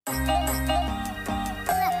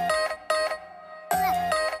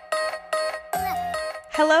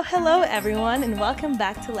Hello, everyone, and welcome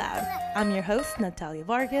back to Loud. I'm your host, Natalia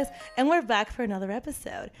Vargas, and we're back for another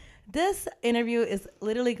episode. This interview is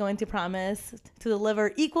literally going to promise to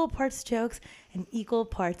deliver equal parts jokes and equal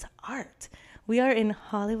parts art. We are in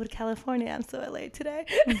Hollywood, California. I'm so LA today.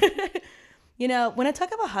 You know, when I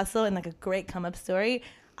talk about hustle and like a great come-up story,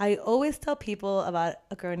 I always tell people about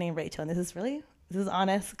a girl named Rachel, and this is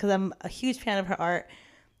honest because I'm a huge fan of her art.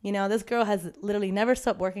 You know, this girl has literally never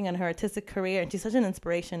stopped working on her artistic career, and she's such an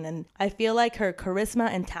inspiration. And I feel like her charisma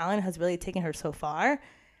and talent has really taken her so far.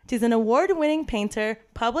 She's an award-winning painter,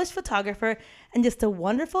 published photographer, and just a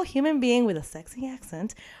wonderful human being with a sexy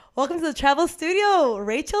accent. Welcome to the Travel Studio,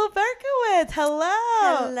 Rachel Berkowitz. Hello.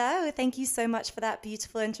 Hello. Thank you so much for that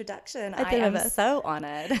beautiful introduction. I did my am best. so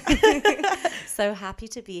honored. So happy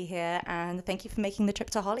to be here, and thank you for making the trip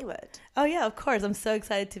to Hollywood. Oh, yeah, of course. I'm so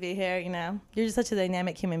excited to be here. You know, you're just such a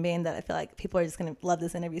dynamic human being that I feel like people are just going to love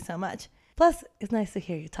this interview so much. Plus, it's nice to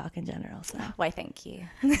hear you talk in general. So. Why, thank you.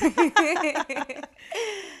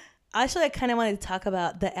 Actually, I kind of wanted to talk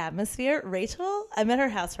about the atmosphere. Rachel, I'm at her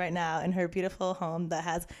house right now in her beautiful home that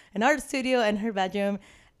has an art studio in her bedroom.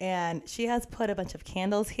 And she has put a bunch of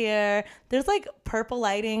candles here. There's like purple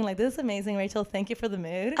lighting. Like, this is amazing, Rachel. Thank you for the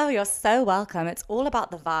mood. Oh, you're so welcome. It's all about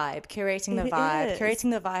the vibe, curating the It vibe. is. Curating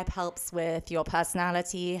the vibe helps with your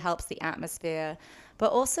personality, helps the atmosphere,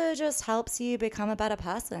 but also just helps you become a better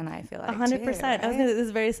person, I feel like. 100%. Too, right? This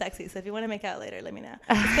is very sexy. So if you want to make out later, let me know.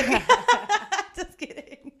 Just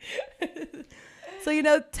kidding. So, you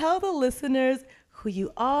know, tell the listeners who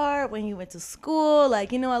you are, when you went to school,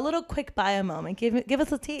 like, you know, a little quick bio moment. Give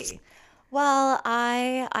us a tea. Well,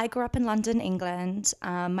 I grew up in London, England.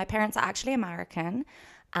 My parents are actually American,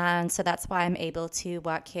 and so that's why I'm able to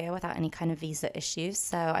work here without any kind of visa issues.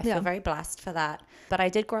 So I feel very blessed for that. But I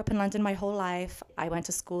did grow up in London my whole life. I went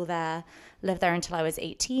to school there, lived there until I was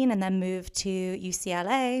 18, and then moved to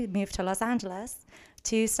UCLA, moved to Los Angeles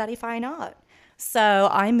to study fine art. So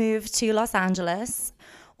I moved to Los Angeles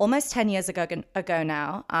almost 10 years ago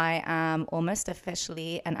now. I am almost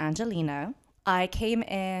officially an Angelino. I came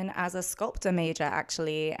in as a sculptor major,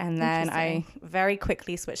 actually, and then I very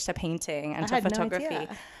quickly switched to painting and to photography. No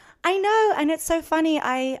idea. I know, and it's so funny.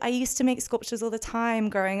 I used to make sculptures all the time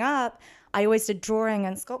growing up. I always did drawing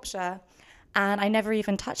and sculpture, and I never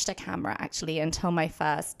even touched a camera, actually, until my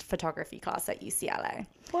first photography class at UCLA.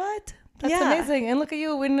 What? That's Yeah. amazing. And look at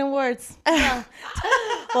you winning awards.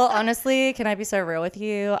 Well, honestly, can I be so real with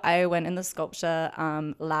you? I went in the sculpture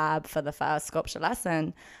lab for the first sculpture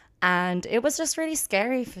lesson, and it was just really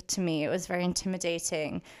scary to me. It was very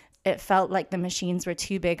intimidating. It felt like the machines were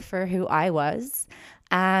too big for who I was.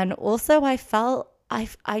 And also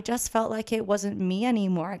I just felt like it wasn't me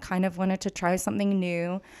anymore. I kind of wanted to try something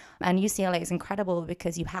new. And UCLA is incredible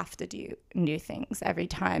because you have to do new things every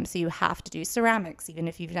time. So you have to do ceramics, even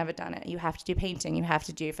if you've never done it. You have to do painting. You have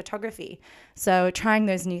to do photography. So trying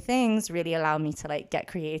those new things really allowed me to like get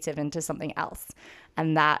creative into something else.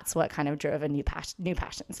 And that's what kind of drove a new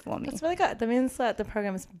passions for me. That's really good. That means that the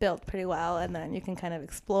program is built pretty well, and then you can kind of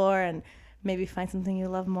explore and maybe find something you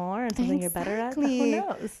love more and something you're better at. Who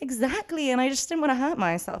knows? Exactly. And I just didn't want to hurt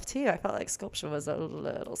myself too. I felt like sculpture was a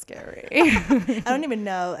little scary. I don't even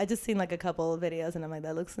know. I just seen like a couple of videos and I'm like,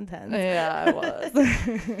 that looks intense. Yeah, it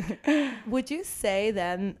was. Would you say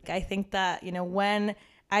then, I think that, you know, when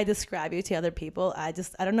I describe you to other people, I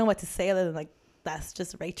don't know what to say other than like, that's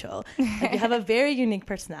just Rachel. Like, you have a very unique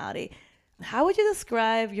personality. How would you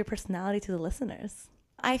describe your personality to the listeners?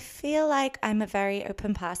 I feel like I'm a very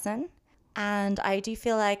open person. And I do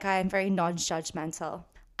feel like I'm very non-judgmental.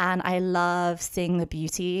 And I love seeing the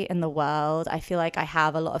beauty in the world. I feel like I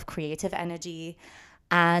have a lot of creative energy.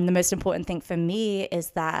 And the most important thing for me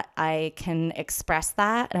is that I can express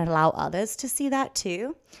that and allow others to see that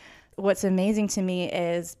too. What's amazing to me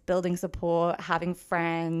is building support, having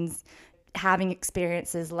friends, having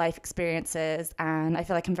experiences, life experiences. And I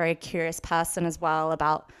feel like I'm a very curious person as well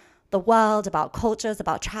about the world, about cultures,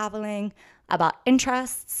 about traveling, about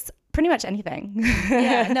interests. Pretty much anything.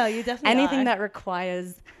 Yeah, no, you definitely anything are. that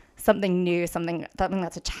requires something new, something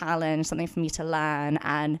that's a challenge, something for me to learn.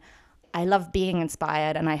 And I love being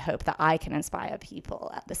inspired, and I hope that I can inspire people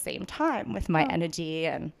at the same time with my energy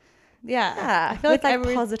and I feel with like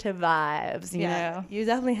positive vibes, you know. You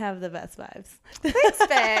definitely have the best vibes. Thanks,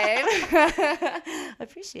 babe. I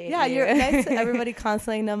appreciate it. Yeah, you're nice to everybody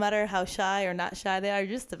constantly, no matter how shy or not shy they are.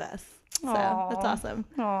 You're just the best. So that's awesome.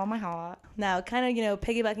 Oh, my heart. Now, kind of, you know,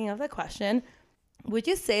 piggybacking off that question, would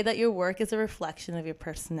you say that your work is a reflection of your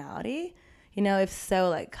personality? You know, if so,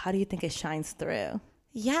 like, how do you think it shines through?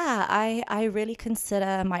 Yeah, I really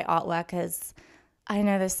consider my artwork as, I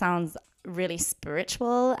know this sounds really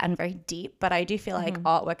spiritual and very deep, but I do feel like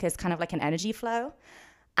artwork is kind of like an energy flow.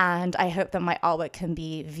 And I hope that my artwork can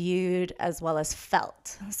be viewed as well as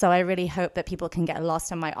felt. So I really hope that people can get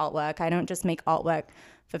lost in my artwork. I don't just make artwork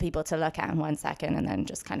for people to look at in 1 second and then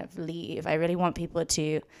just kind of leave. I really want people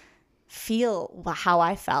to feel how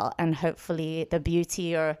I felt, and hopefully the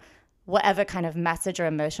beauty or whatever kind of message or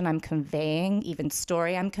emotion I'm conveying, even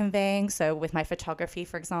story I'm conveying. So with my photography,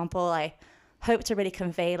 for example, I hope to really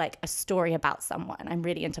convey like a story about someone. I'm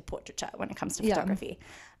really into portraiture when it comes to photography.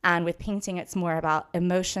 And with painting, it's more about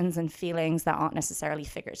emotions and feelings that aren't necessarily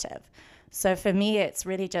figurative. So for me, it's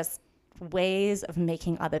really just ways of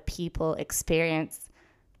making other people experience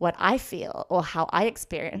what I feel or how I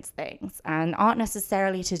experience things, and aren't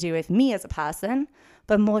necessarily to do with me as a person,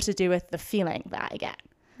 but more to do with the feeling that I get.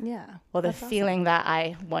 Yeah. Or the feeling that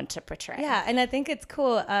I want to portray. Yeah, and I think it's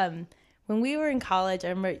cool. When we were in college, I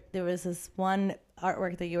remember there was this one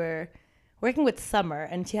artwork that you were working with Summer,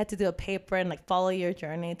 and she had to do a paper and like follow your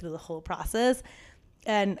journey through the whole process.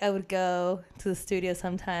 And I would go to the studio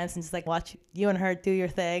sometimes and just like watch you and her do your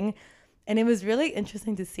thing. And it was really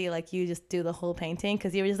interesting to see like you just do the whole painting,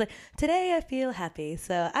 because you were just like, today I feel happy,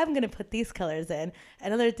 so I'm going to put these colors in.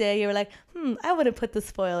 Another day you were like, I want to put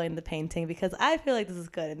this foil in the painting because I feel like this is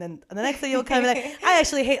good. And then the next day you'll come and be like, I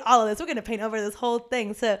actually hate all of this. We're going to paint over this whole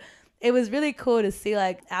thing. So it was really cool to see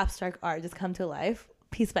like abstract art just come to life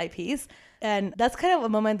piece by piece. And that's kind of a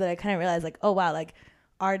moment that I kind of realized like, oh, wow, like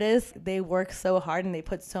artists, they work so hard and they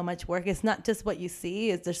put so much work. It's not just what you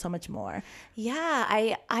see, there's so much more. Yeah,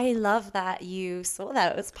 I love that you saw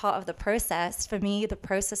that. It was part of the process. For me, the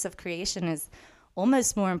process of creation is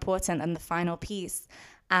almost more important than the final piece.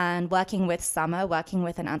 And working with Summer, working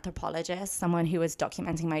with an anthropologist, someone who was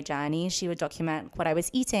documenting my journey, she would document what I was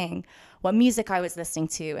eating, what music I was listening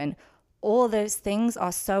to, and all those things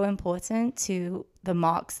are so important to the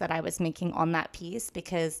marks that I was making on that piece,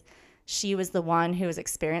 because she was the one who was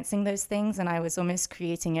experiencing those things and I was almost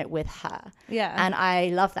creating it with her. Yeah. And I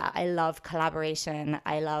love that. I love collaboration.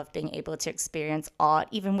 I love being able to experience art,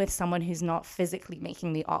 even with someone who's not physically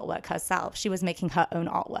making the artwork herself. She was making her own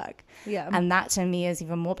artwork. Yeah. And that to me is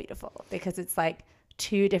even more beautiful, because it's like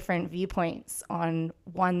two different viewpoints on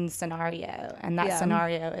one scenario. And that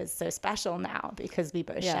scenario is so special now because we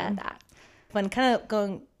both share that. When kind of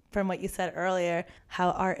going from what you said earlier, how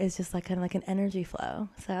art is just like kind of like an energy flow.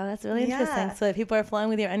 So that's really interesting. So people are flowing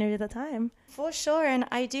with your energy at the time. For sure. And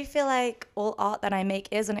I do feel like all art that I make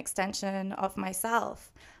is an extension of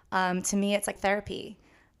myself. To me, it's like therapy.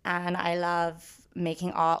 And I love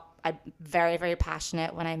making art. I'm very, very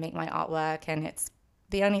passionate when I make my artwork. And it's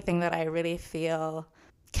the only thing that I really feel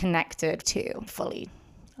connected to fully.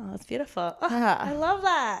 Oh, that's beautiful. Oh, I love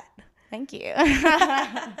that. Thank you.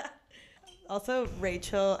 Also,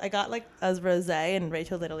 Rachel, I got like us rosé, and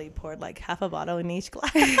Rachel literally poured like half a bottle in each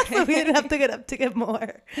glass, so we didn't have to get up to get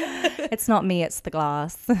more. It's not me, it's the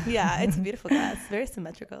glass. Yeah, it's a beautiful glass, very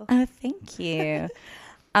symmetrical. Oh, thank you.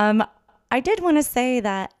 I did want to say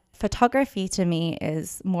that photography to me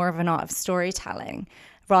is more of an art of storytelling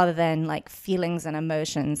rather than like feelings and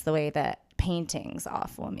emotions the way that paintings are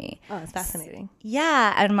for me. Oh, it's fascinating.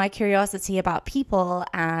 Yeah, and my curiosity about people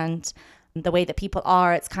and the way that people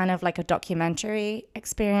are, it's kind of like a documentary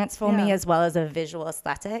experience for me as well as a visual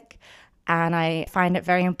aesthetic. And I find it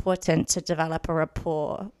very important to develop a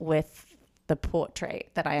rapport with the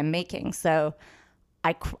portrait that I am making. So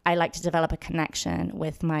I like to develop a connection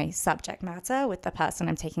with my subject matter, with the person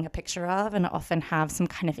I'm taking a picture of, and often have some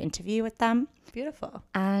kind of interview with them. Beautiful.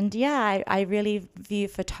 And yeah, I really view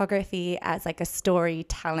photography as like a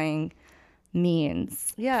storytelling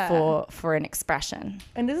means for an expression.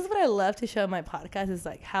 And this is what I love to show in my podcast, is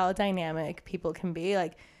like how dynamic people can be.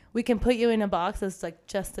 Like we can put you in a box as like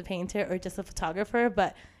just a painter or just a photographer,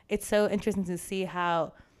 but it's so interesting to see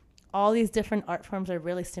how all these different art forms are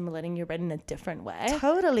really stimulating your brain in a different way.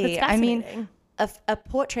 Totally. I mean, a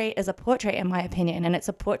portrait is a portrait in my opinion, and it's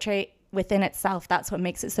a portrait within itself. That's what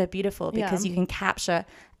makes it so beautiful, because you can capture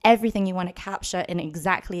everything you want to capture in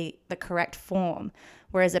exactly the correct form.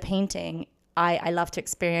 Whereas a painting, I love to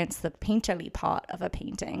experience the painterly part of a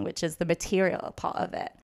painting, which is the material part of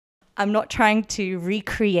it. I'm not trying to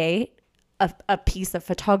recreate a piece of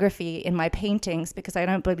photography in my paintings, because I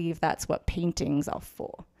don't believe that's what paintings are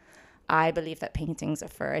for. I believe that paintings are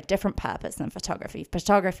for a different purpose than photography.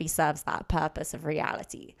 Photography serves that purpose of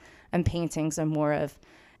reality, and paintings are more of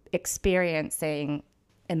experiencing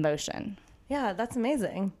emotion. Yeah, that's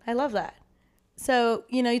amazing. I love that. So,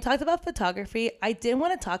 you talked about photography. I did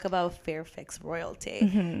want to talk about Fairfix Royalty.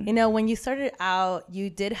 Mm-hmm. When you started out, you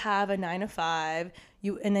did have a 9 to 5,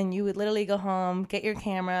 and then you would literally go home, get your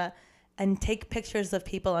camera, and take pictures of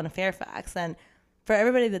people on Fairfax. And for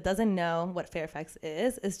everybody that doesn't know what Fairfax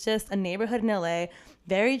is, it's just a neighborhood in LA,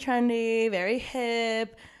 very trendy, very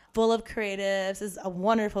hip, full of creatives. It's a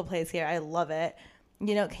wonderful place here. I love it.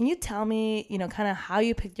 You know, can you tell me, you know, kind of how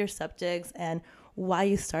you picked your subjects and why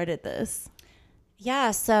you started this?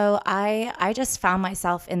 Yeah, so I just found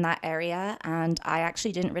myself in that area, and I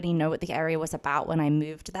actually didn't really know what the area was about when I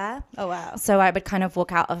moved there. Oh, wow. So I would kind of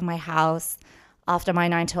walk out of my house after my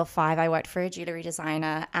 9 till 5. I worked for a jewelry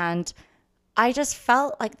designer, and I just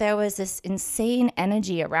felt like there was this insane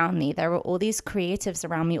energy around me. There were all these creatives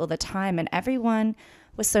around me all the time, and everyone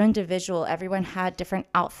was so individual. Everyone had different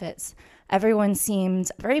outfits. Everyone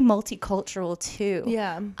seemed very multicultural too.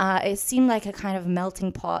 Yeah. It seemed like a kind of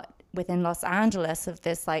melting pot within Los Angeles of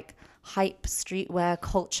this like hype streetwear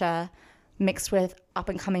culture mixed with up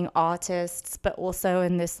and coming artists, but also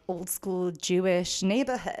in this old school Jewish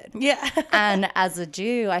neighborhood. Yeah. And as a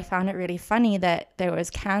Jew, I found it really funny that there was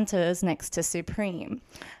Cantor's next to Supreme.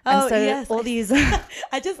 And Oh, so yes. all these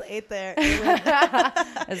I just ate there.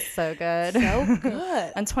 it's so good. So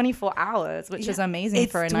good. And 24 hours, which is Yeah. amazing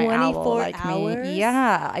It's for a night owl 24 like hours? me.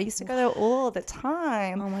 Yeah, I used to go there all the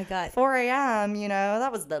time. Oh my God. 4 a.m., you know,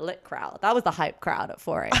 that was the lit crowd. That was the hype crowd at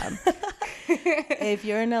 4 a.m. If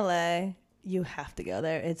you're in LA, you have to go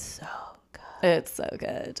there. It's so good. It's so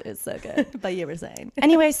good. It's so good. But you were saying.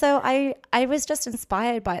 Anyway, so I was just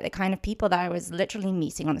inspired by the kind of people that I was literally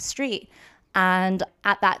meeting on the street. And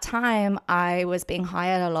at that time, I was being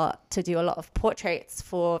hired a lot to do a lot of portraits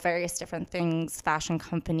for various different things, fashion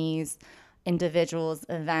companies, individuals,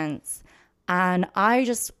 events. And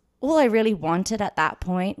all I really wanted at that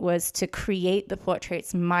point was to create the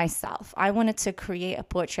portraits myself. I wanted to create a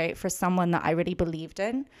portrait for someone that I really believed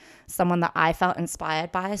in, someone that I felt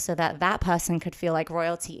inspired by, so that that person could feel like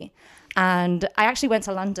royalty. And I actually went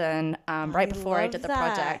to London right before I love did the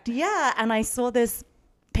that. project. Yeah, and I saw this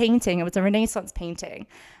painting. It was a Renaissance painting.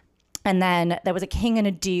 And then there was a king and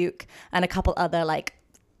a duke and a couple other like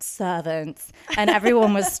servants, and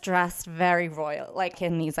everyone was dressed very royal, like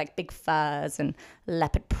in these like big furs and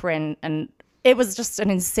leopard print, and it was just an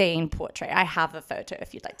insane portrait. I have a photo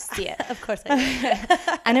if you'd like to see it. Of course I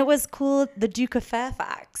do. And it was called the Duke of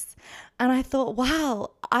Fairfax. And I thought,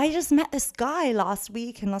 wow, I just met this guy last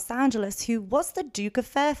week in Los Angeles who was the Duke of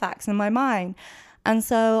Fairfax in my mind. And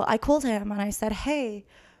so I called him and I said, hey,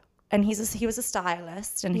 and he was a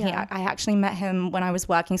stylist, and Yeah. I actually met him when I was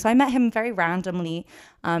working. So I met him very randomly.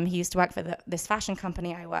 He used to work for this fashion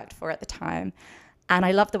company I worked for at the time. And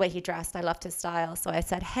I loved the way he dressed. I loved his style. So I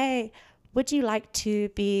said, hey, would you like to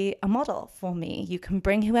be a model for me? You can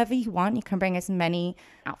bring whoever you want. You can bring as many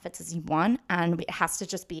outfits as you want. And it has to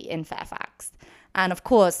just be in Fairfax. And of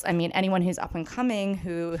course, I mean, anyone who's up and coming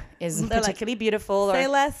who is They're particularly beautiful Say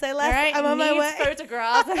less. right, I'm on my needs way.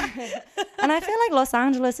 photographs. And I feel like Los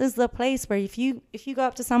Angeles is the place where if you go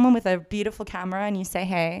up to someone with a beautiful camera and you say,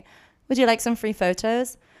 hey, would you like some free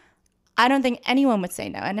photos? I don't think anyone would say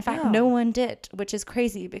no. And in fact, no one did, which is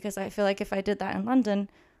crazy because I feel like if I did that in London,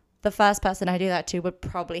 the first person I do that to would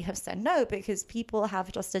probably have said no, because people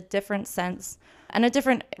have just a different sense and a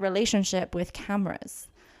different relationship with cameras.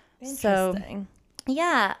 Interesting.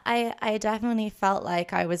 Yeah, I definitely felt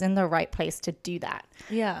like I was in the right place to do that.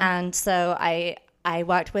 Yeah. And so I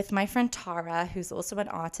worked with my friend Tara, who's also an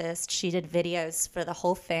artist. She did videos for the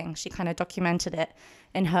whole thing. She kind of documented it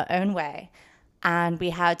in her own way. And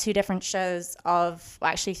we had 2 different shows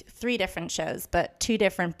actually 3 different shows, but 2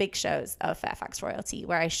 different big shows of Fairfax royalty,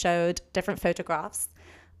 where I showed different photographs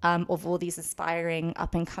of all these aspiring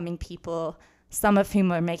up and coming people, some of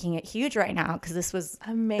whom are making it huge right now, because this was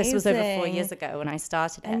over 4 years ago when I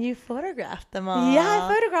started it. And you photographed them all. Yeah,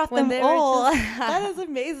 I photographed When them they were all. that is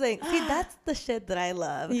amazing. See, that's the shit that I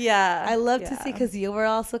love. Yeah. I love to see, because you were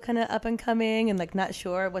also kind of up and coming and like not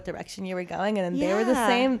sure what direction you were going, and then they were the Yeah.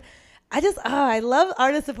 same. I love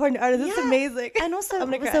artists supporting artists. It's Yeah. amazing. And also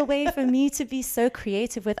I'm it gonna was cry. a way for me to be so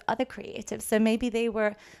creative with other creatives. So maybe they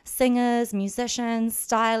were singers, musicians,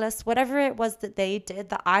 stylists, whatever it was that they did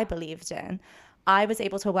that I believed in. I was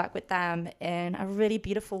able to work with them in a really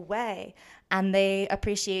beautiful way, and they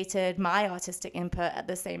appreciated my artistic input at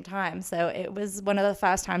the same time. So it was one of the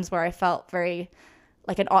first times where I felt very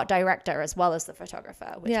like an art director as well as the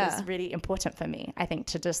photographer, which was really important for me, I think,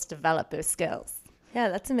 to just develop those skills. Yeah,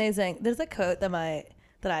 that's amazing. There's a quote that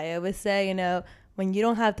I always say, you know, when you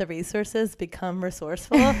don't have the resources, become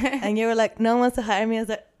resourceful. And you were like, no one wants to hire me as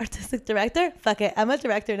an artistic director? Fuck it, I'm a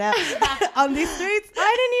director now on these streets.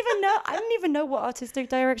 I didn't even know what artistic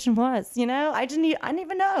direction was, you know? I didn't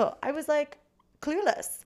even know. I was like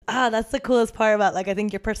clueless. That's the coolest part about, like, I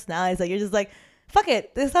think your personality is that you're just like, fuck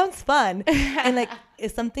it, this sounds fun. And like,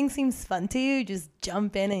 if something seems fun to you, you just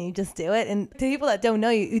jump in and you just do it. And to people that don't know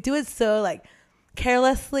you, you do it so like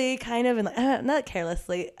carelessly, kind of, and like, not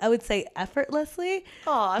carelessly, I would say effortlessly.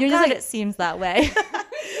 Oh, I'm You're glad just like, it seems that way.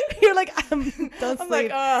 you're like, don't I'm sleep.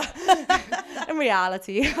 like, oh. In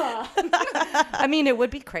reality. I mean, it would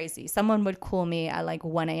be crazy. Someone would call me at like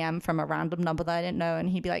 1 a.m. from a random number that I didn't know, and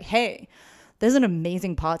he'd be like, hey, there's an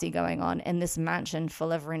amazing party going on in this mansion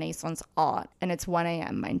full of Renaissance art, and it's 1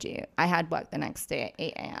 a.m., mind you. I had work the next day at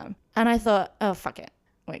 8 a.m. And I thought, oh, fuck it.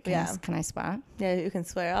 Wait, can I swear? Yeah, you can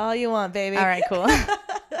swear all you want, baby. All right, cool.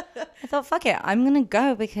 I thought, fuck it, I'm going to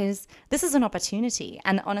go because this is an opportunity.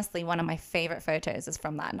 And honestly, one of my favorite photos is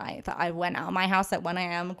from that night that I went out of my house at 1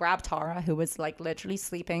 a.m., grabbed Tara, who was like literally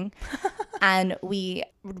sleeping, and we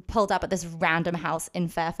pulled up at this random house in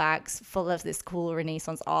Fairfax full of this cool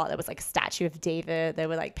Renaissance art. There was like a statue of David. There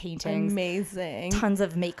were like paintings. Amazing. Tons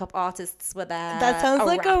of makeup artists were there. That sounds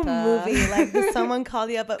like rapper. a movie. Like, if someone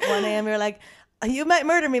called you up at 1 a.m., you're like, you might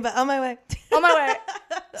murder me, but on my way. On my way.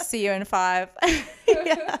 See you in 5.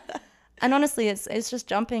 Yeah. And honestly, it's just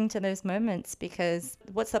jumping to those moments, because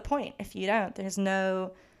what's the point if you don't? There's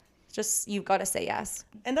no, just, you've got to say yes.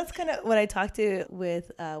 And that's kind of what I talked to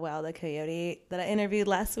with Wild the Coyote that I interviewed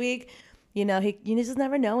last week. You know, you just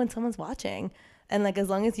never know when someone's watching. And like, as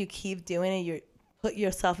long as you keep doing it, you put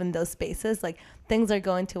yourself in those spaces, like things are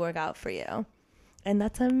going to work out for you. And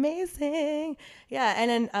that's amazing. Yeah.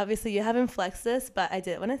 And then obviously you haven't flexed this, but I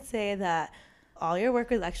did want to say that all your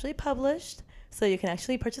work was actually published. So you can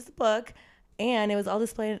actually purchase the book. And it was all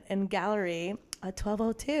displayed in gallery at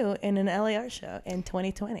 1202 in an LA art show in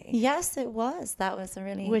 2020. Yes, it was. That was a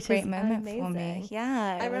really great moment for me.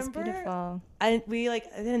 Yeah, it was beautiful. I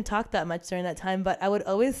didn't talk that much during that time, but I would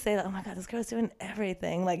always say that, oh my God, this girl's doing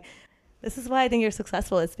everything. Like, this is why I think you're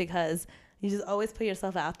successful. It's because you just always put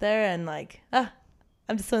yourself out there, and like,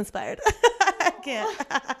 I'm just so inspired. I can't.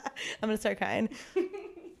 I'm going to start crying.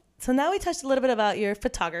 So now we touched a little bit about your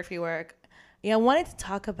photography work. Yeah, I wanted to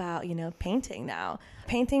talk about, painting now.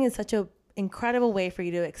 Painting is such an incredible way for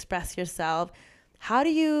you to express yourself. How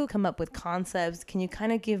do you come up with concepts? Can you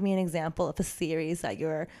kind of give me an example of a series that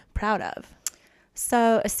you're proud of?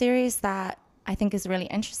 So a series that I think is really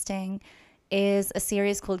interesting is a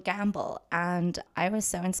series called Gamble. And I was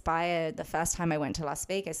so inspired the first time I went to Las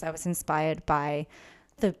Vegas. I was inspired by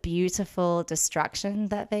the beautiful distraction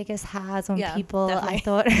that Vegas has on people.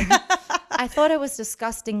 Definitely. I thought it was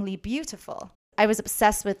disgustingly beautiful. I was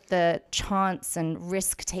obsessed with the chance and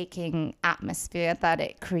risk-taking atmosphere that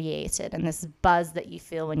it created and this buzz that you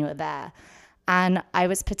feel when you're there. And I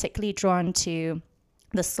was particularly drawn to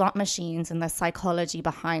the slot machines and the psychology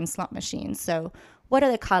behind slot machines. So what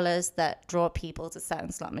are the colors that draw people to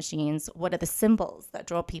certain slot machines? What are the symbols that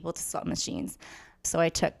draw people to slot machines? So I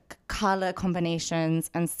took color combinations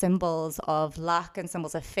and symbols of luck and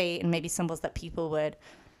symbols of fate and maybe symbols that people would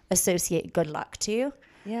associate good luck to.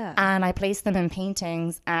 Yeah. And I placed them in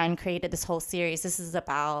paintings and created this whole series. This is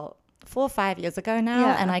about 4 or 5 years ago now.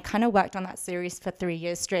 Yeah. And I kind of worked on that series for 3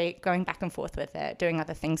 years straight, going back and forth with it, doing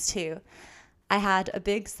other things too. I had a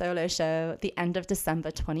big solo show at the end of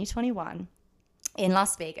December 2021 in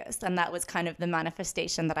Las Vegas. And that was kind of the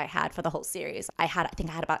manifestation that I had for the whole series. I think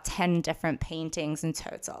I had about 10 different paintings in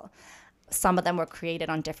total. Some of them were created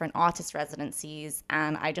on different artist residencies.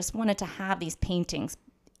 And I just wanted to have these paintings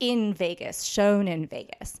in Vegas, shown in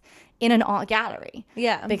Vegas, in an art gallery.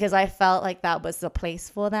 Yeah. Because I felt like that was the place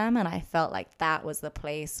for them, and I felt like that was the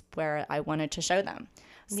place where I wanted to show them.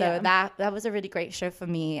 So that was a really great show for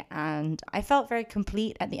me, and I felt very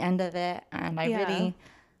complete at the end of it, and I really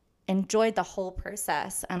enjoyed the whole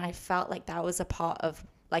process, and I felt like that was a part of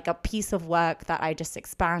like a piece of work that I just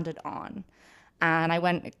expanded on. And I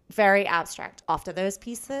went very abstract after those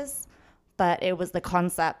pieces, but it was the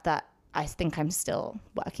concept that I think I'm still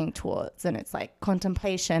working towards. And it's like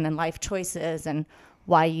contemplation and life choices and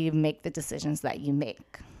why you make the decisions that you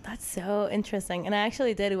make. That's so interesting. And I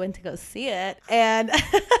actually went to go see it. And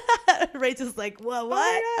Rachel's like, what? Oh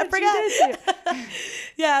God, I forgot.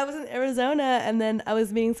 Yeah, I was in Arizona, and then I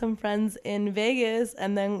was meeting some friends in Vegas,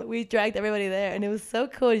 and then we dragged everybody there. And it was so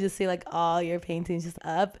cool to just see like all your paintings just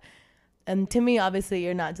up. And to me, obviously,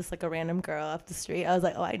 you're not just like a random girl off the street. I was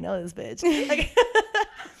like, oh, I know this bitch. Like,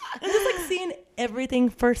 I'm just like seeing everything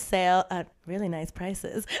for sale at really nice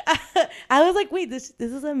prices. I was like, wait, this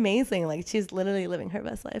is amazing. Like, she's literally living her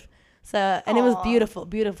best life. So, and It was beautiful,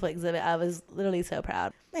 beautiful exhibit. I was literally so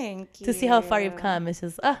proud. Thank you. To see how far you've come. It's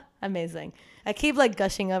just, amazing. I keep like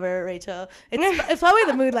gushing over Rachel. It's probably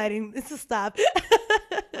the mood lighting. It's just stop.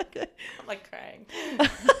 I'm like crying.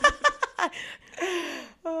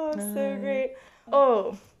 Oh, so great.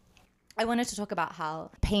 Oh, I wanted to talk about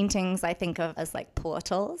how paintings I think of as like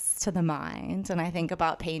portals to the mind. And I think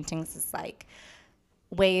about paintings as like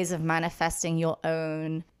ways of manifesting your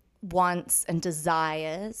own wants and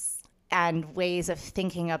desires and ways of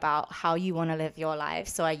thinking about how you want to live your life.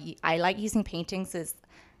 So I like using paintings as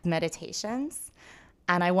meditations.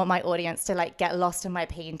 And I want my audience to like get lost in my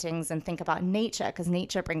paintings and think about nature, because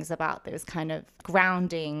nature brings about those kind of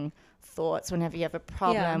grounding thoughts. Whenever you have a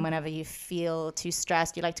problem, whenever you feel too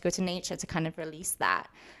stressed, you like to go to nature to kind of release that.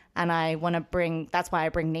 And I want to that's why I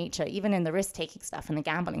bring nature. Even in the risk-taking stuff and the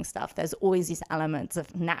gambling stuff, there's always these elements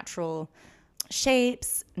of natural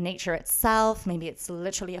shapes, nature itself. Maybe it's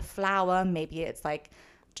literally a flower. Maybe it's like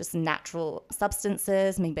just natural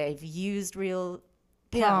substances. Maybe I've used real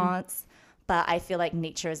plants. But I feel like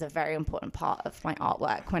nature is a very important part of my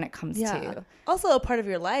artwork when it comes to... Also a part of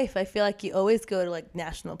your life. I feel like you always go to like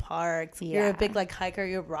national parks. You're a big like hiker,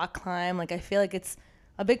 you rock climb. Like I feel like it's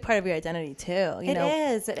a big part of your identity too. It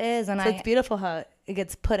is. And so it's beautiful how it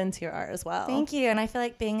gets put into your art as well. Thank you. And I feel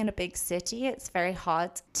like being in a big city, it's very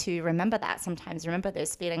hard to remember that sometimes. Remember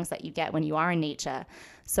those feelings that you get when you are in nature.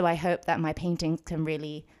 So I hope that my paintings can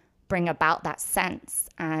really bring about that sense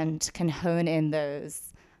and can hone in those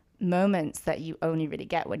moments that you only really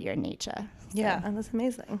get when you're in nature. Yeah, and that's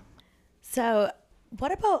amazing. So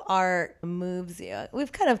what about art moves you?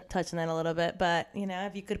 We've kind of touched on that a little bit, but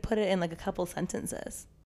if you could put it in like a couple sentences.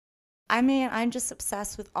 I mean, I'm just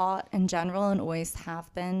obsessed with art in general and always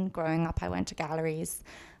have been. Growing up, I went to galleries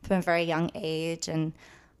from a very young age, and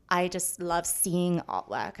I just love seeing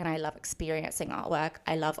artwork and I love experiencing artwork.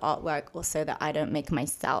 I love artwork also that I don't make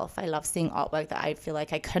myself. I love seeing artwork that I feel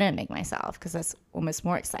like I couldn't make myself, because that's almost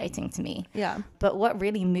more exciting to me. Yeah. But what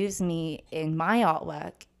really moves me in my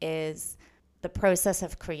artwork is the process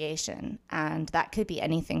of creation. And that could be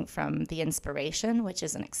anything from the inspiration, which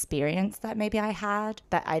is an experience that maybe I had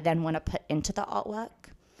that I then want to put into the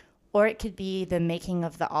artwork. Or it could be the making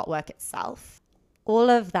of the artwork itself. All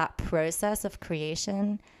of that process of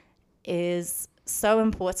creation is so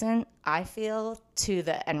important, I feel, to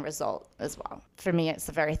the end result as well. For me, it's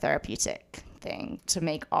a very therapeutic thing to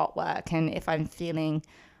make artwork. And if I'm feeling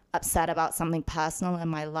upset about something personal in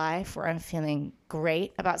my life, or I'm feeling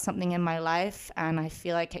great about something in my life and I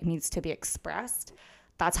feel like it needs to be expressed,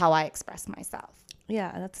 that's how I express myself.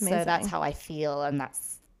 Yeah, that's amazing. So that's how I feel, and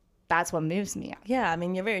that's what moves me. Yeah, I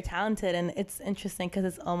mean, you're very talented, and it's interesting because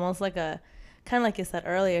it's almost like kind of like you said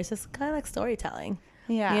earlier, it's just kind of like storytelling.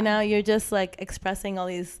 Yeah. You're just like expressing all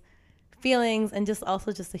these feelings and just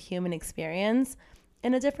also just a human experience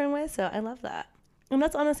in a different way. So I love that. And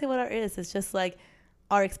that's honestly what art is. It's just like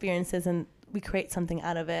our experiences and we create something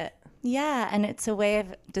out of it. Yeah, and it's a way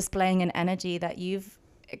of displaying an energy that you've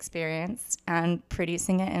experienced and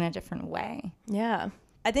producing it in a different way. Yeah.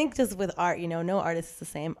 I think just with art, no artist is the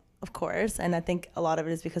same, of course. And I think a lot of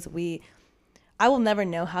it is because I will never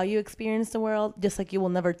know how you experience the world, just like you will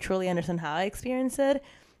never truly understand how I experience it.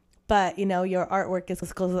 But, your artwork is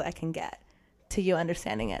as close as I can get to you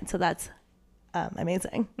understanding it. So that's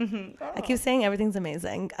amazing. Mm-hmm. Oh. I keep saying everything's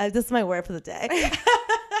amazing. This is my word for the day.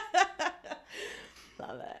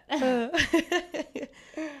 Love it.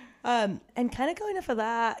 And kind of going off of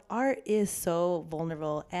that, art is so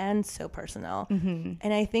vulnerable and so personal. Mm-hmm.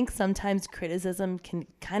 And I think sometimes criticism can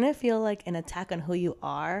kind of feel like an attack on who you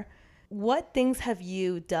are. What things have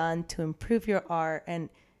you done to improve your art, and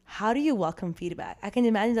how do you welcome feedback? I can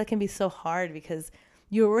imagine that can be so hard because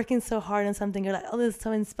you're working so hard on something. You're like, oh, this is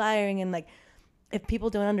so inspiring. And like, if people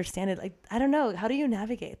don't understand it, like, I don't know, how do you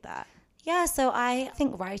navigate that? Yeah, so I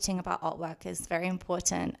think writing about artwork is very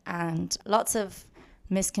important, and lots of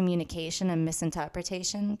miscommunication and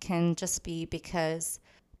misinterpretation can just be because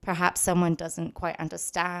perhaps someone doesn't quite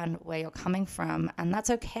understand where you're coming from, and that's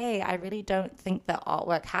okay. I really don't think that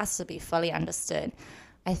artwork has to be fully understood.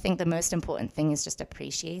 I think the most important thing is just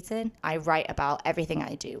appreciated. I write about everything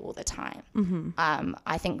I do all the time. Mm-hmm.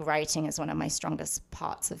 I think writing is one of my strongest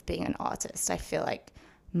parts of being an artist. I feel like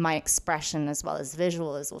my expression as well as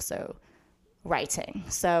visual is also writing.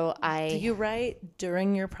 So Do you write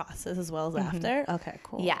during your process as well as after? Okay,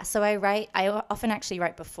 cool. Yeah, so I often actually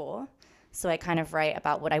write before. So I kind of write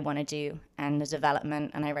about what I want to do and the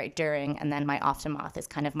development, and I write during, and then my aftermath is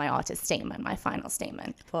kind of my artist statement, my final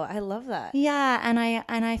statement. Well, I love that. Yeah, and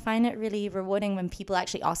I find it really rewarding when people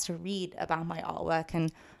actually ask to read about my artwork, and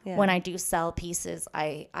when I do sell pieces,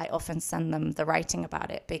 I often send them the writing about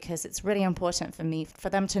it, because it's really important for me for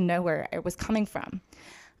them to know where it was coming from.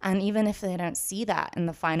 And even if they don't see that in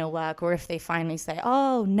the final work, or if they finally say,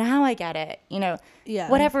 oh, now I get it,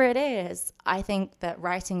 whatever it is, I think that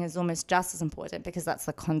writing is almost just as important, because that's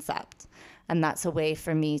the concept. And that's a way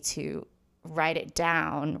for me to write it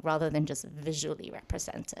down rather than just visually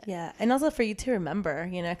represent it. Yeah. And also for you to remember,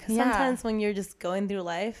 you know, because sometimes when you're just going through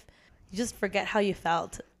life, you just forget how you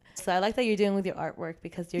felt. So I like that you're doing with your artwork,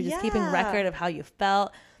 because you're just keeping record of how you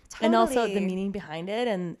felt and also the meaning behind it.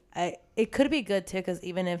 And it could be good too, because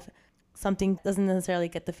even if something doesn't necessarily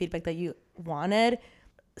get the feedback that you wanted,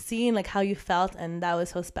 seeing like how you felt and that was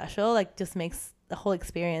so special, like just makes the whole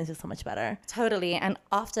experience just so much better. Totally. And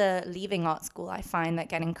after leaving art school, I find that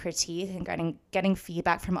getting critique and getting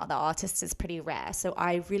feedback from other artists is pretty rare. So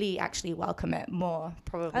I really actually welcome it more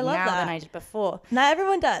probably now than I did before. Not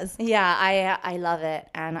everyone does. Yeah, I love it.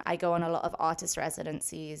 And I go on a lot of artist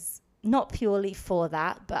residencies, not purely for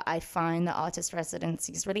that, but I find that artist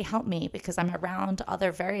residencies really help me because I'm around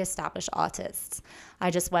other very established artists.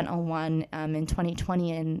 I just went on one in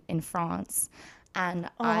 2020 in France. And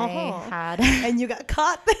I had... And you got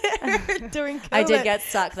caught there during COVID. I did get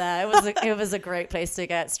stuck there. It was a great place to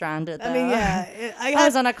get stranded, though. I mean, yeah. I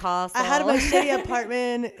was on a castle. I had my shitty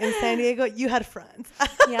apartment in San Diego. You had France.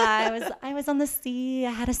 Yeah, I was on the sea.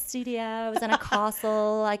 I had a studio. I was in a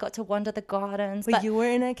castle. I got to wander the gardens. But you were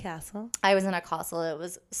in a castle? I was in a castle. It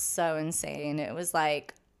was so insane. It was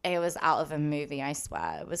out of a movie, I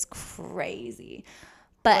swear. It was crazy.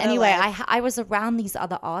 But anyway, I was around these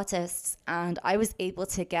other artists and I was able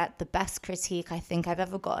to get the best critique I think I've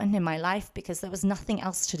ever gotten in my life, because there was nothing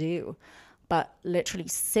else to do but literally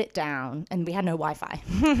sit down, and we had no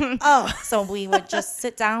Wi-Fi. So we would just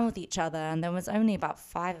sit down with each other, and there was only about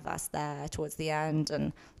 5 of us there towards the end,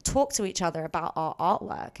 and talk to each other about our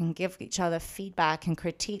artwork and give each other feedback and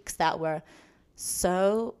critiques that were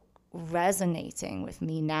so resonating with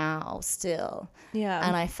me now still. Yeah.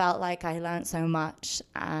 And I felt like I learned so much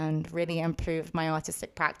and really improved my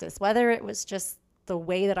artistic practice, whether it was just the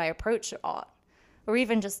way that I approach art or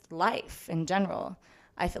even just life in general.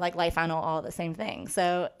 I feel like life and art are the same thing.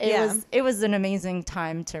 So it was an amazing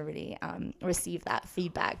time to really receive that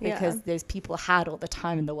feedback, because those people had all the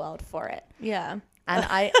time in the world for it. Yeah. And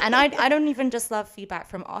I don't even just love feedback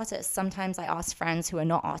from artists. Sometimes I ask friends who are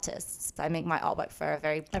not artists. I make my artwork for a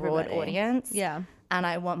very broad audience. Yeah. And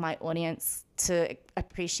I want my audience to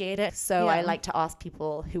appreciate it. So I like to ask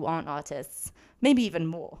people who aren't artists, maybe even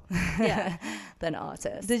more than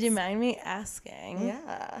artists. Did you mind me asking?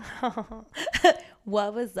 Yeah.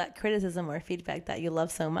 What was that criticism or feedback that you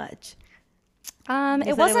love so much?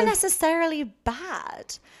 It wasn't necessarily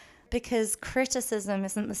bad, because criticism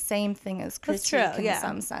isn't the same thing as critique in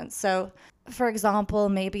some sense. So, for example,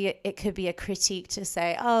 maybe it could be a critique to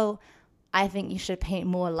say, oh, I think you should paint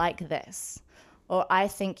more like this. Or I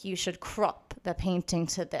think you should crop the painting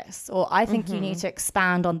to this. Or I think you need to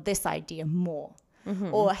expand on this idea more.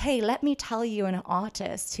 Or, hey, let me tell you an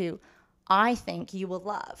artist who I think you will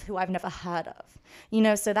love, who I've never heard of. You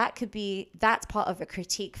know, so that's part of a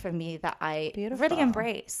critique for me that I really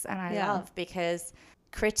embrace and I love, because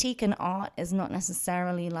critique in art is not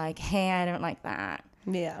necessarily like, hey, I don't like that.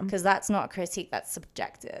 Yeah. Because that's not a critique, that's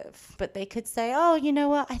subjective. But they could say, oh, you know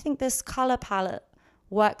what? I think this color palette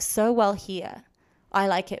works so well here. I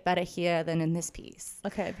like it better here than in this piece.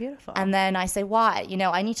 Okay, beautiful. And then I say, why? You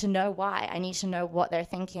know, I need to know why. I need to know what they're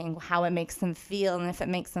thinking, how it makes them feel. And if it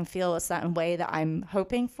makes them feel a certain way that I'm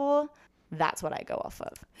hoping for, that's what I go off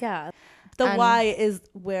of. Yeah. The why is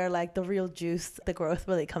where like the real juice, the growth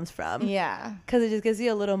really comes from. Yeah. Because it just gives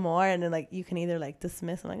you a little more, and then like you can either like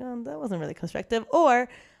dismiss, I'm like, oh, that wasn't really constructive, or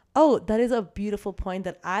oh, that is a beautiful point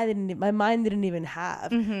that my mind didn't even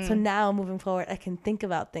have. So now moving forward, I can think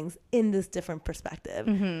about things in this different perspective.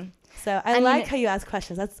 So I like how you ask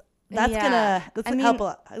questions. That's gonna help a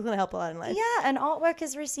lot. It's gonna help a lot in life. Yeah, and artwork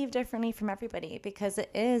is received differently from everybody because it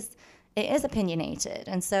is opinionated.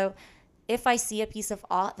 And so if I see a piece of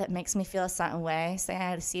art that makes me feel a certain way, say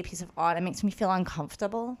I see a piece of art that makes me feel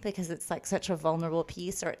uncomfortable because it's like such a vulnerable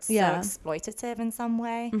piece, or it's so exploitative in some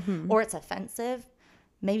way, or it's offensive,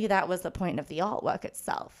 maybe that was the point of the artwork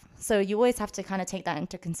itself. So you always have to kind of take that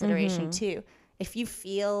into consideration too. If you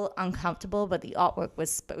feel uncomfortable, but the artwork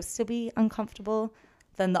was supposed to be uncomfortable,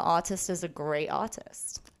 then the artist is a great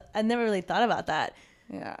artist. I never really thought about that.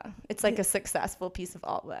 Yeah. It's like a successful piece of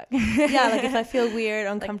artwork. Yeah, like if I feel weird,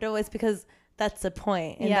 uncomfortable, it's because that's the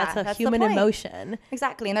point. And that's a human emotion.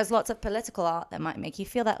 Exactly. And there's lots of political art that might make you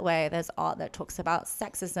feel that way. There's art that talks about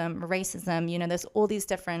sexism, racism, you know, there's all these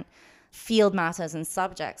different field matters and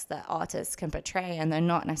subjects that artists can portray, and they're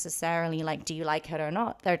not necessarily like, do you like it or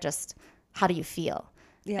not? They're just, how do you feel?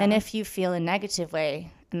 Yeah. And if you feel a negative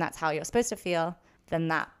way, and that's how you're supposed to feel, then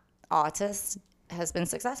that artist has been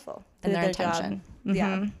successful in their intention.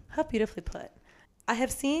 Yeah. How beautifully put. I have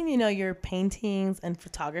seen, your paintings and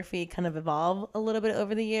photography kind of evolve a little bit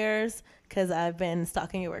over the years because I've been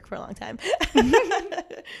stalking your work for a long time.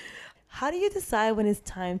 How do you decide when it's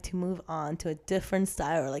time to move on to a different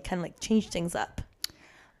style or like kind of like change things up?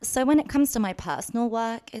 So when it comes to my personal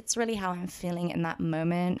work, it's really how I'm feeling in that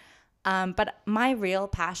moment. But my real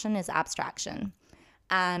passion is abstraction.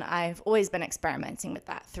 And I've always been experimenting with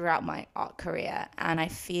that throughout my art career. And I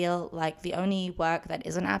feel like the only work that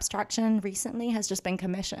isn't abstraction recently has just been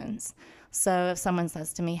commissions. So if someone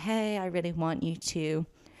says to me, hey, I really want you to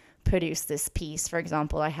produce this piece. For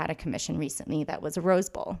example, I had a commission recently that was a Rose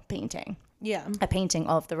Bowl painting. Yeah. A painting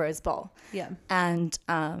of the Rose Bowl. Yeah. And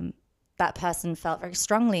that person felt very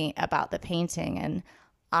strongly about the painting. And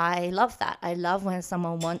I love that. I love when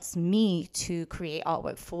someone wants me to create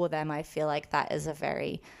artwork for them. I feel like that is a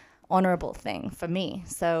very honorable thing for me.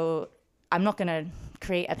 So I'm not going to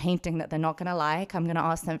create a painting that they're not going to like. I'm going to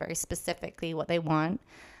ask them very specifically what they want.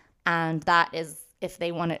 And that is, if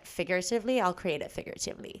they want it figuratively, I'll create it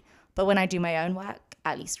figuratively. But when I do my own work,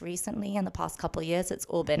 at least recently in the past couple of years, it's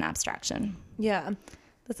all been abstraction. Yeah.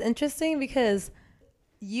 That's interesting because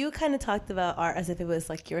you kind of talked about art as if it was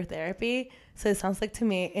like your therapy. So it sounds like to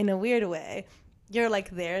me, in a weird way, you're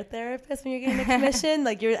like their therapist when you're getting a commission.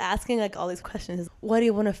 Like you're asking like all these questions. What do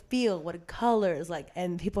you want to feel? What colors? Like,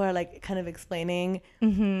 and people are like kind of explaining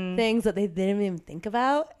things that they didn't even think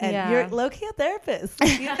about. And you're low-key a therapist.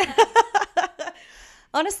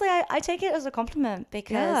 Honestly, I take it as a compliment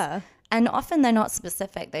because, and often they're not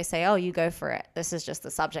specific. They say, oh, you go for it. This is just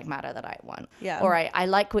the subject matter that I want. Yeah. Or I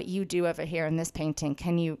like what you do over here in this painting.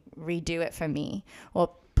 Can you redo it for me?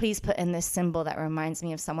 Or please put in this symbol that reminds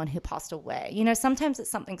me of someone who passed away. Sometimes it's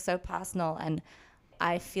something so personal, and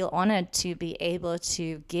I feel honored to be able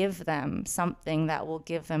to give them something that will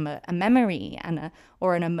give them a memory and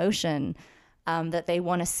or an emotion that they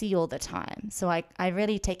want to see all the time. So I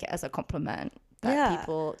really take it as a compliment that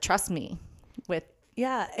people trust me with.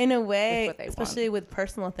 Yeah, in a way, especially want. with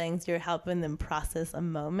personal things, you're helping them process a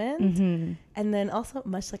moment. And then also,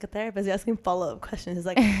 much like a therapist, you're asking follow-up questions. It's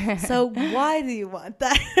like, so why do you want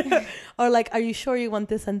that? Or like, are you sure you want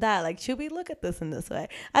this and that? Like, should we look at this in this way?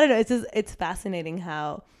 I don't know. It's fascinating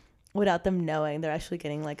how, without them knowing, they're actually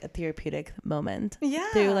getting like a therapeutic moment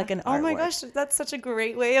through like an artwork. Oh my gosh, that's such a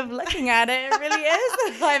great way of looking at it. It really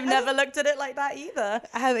is. I've never looked at it like that either.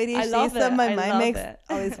 I have ADHD, so my mind makes it.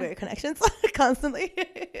 all these weird connections constantly.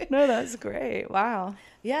 No, that's great. Wow.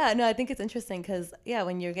 Yeah, no, I think it's interesting because,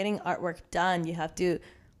 when you're getting artwork done, you have to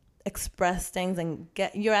express things and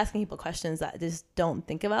you're asking people questions that just don't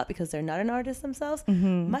think about because they're not an artist themselves.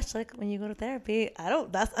 Much like when you go to therapy,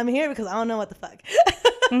 I'm here because I don't know what the fuck.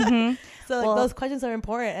 So those questions are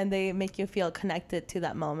important and they make you feel connected to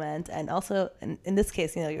that moment. And also in this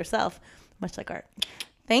case, yourself, much like art.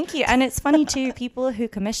 Thank you. And it's funny too, people who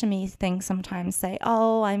commission me things sometimes say,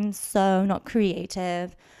 oh, I'm so not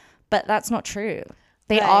creative, but that's not true.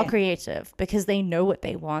 They are creative because they know what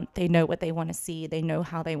they want. They know what they want to see. They know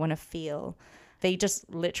how they want to feel. They just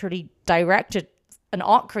literally directed an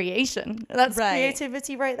art creation. That's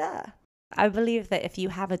creativity right there. I believe that if you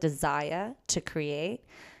have a desire to create,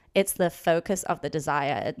 it's the focus of the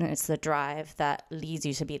desire and it's the drive that leads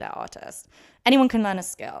you to be that artist. Anyone can learn a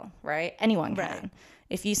skill, right? Anyone can. Right.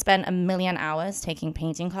 If you spend 1 million hours taking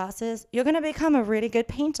painting classes, you're going to become a really good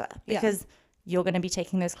painter because you're going to be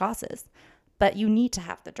taking those classes. But you need to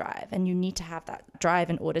have the drive, and you need to have that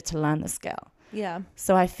drive in order to learn the skill. Yeah.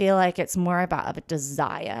 So I feel like it's more about a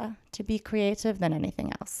desire to be creative than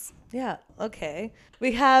anything else. Yeah. Okay.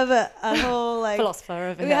 We have a whole like philosopher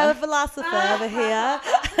over here. We have a philosopher over here.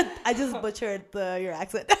 I just butchered your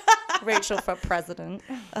accent. Rachel for president.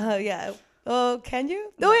 Yeah. Oh, can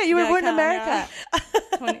you? Oh, yeah. You were born in America.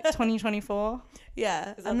 2024.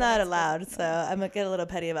 Yeah. I'm not allowed, so I'm gonna get a little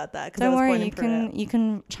petty about that. Don't worry. You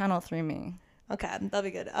can channel through me. Okay, that'll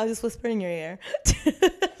be good. I'll just whisper in your ear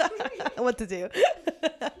what to do.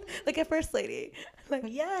 Like a first lady. Like,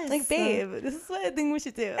 yes. Like, babe, this is what I think we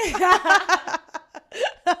should do.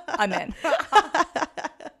 I'm in.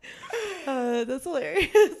 That's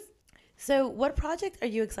hilarious. So what project are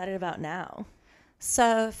you excited about now?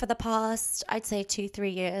 So for the past, I'd say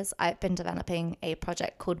 2-3 years, I've been developing a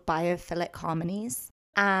project called Biophilic Harmonies.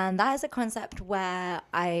 And that is a concept where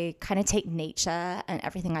I kind of take nature and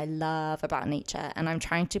everything I love about nature, and I'm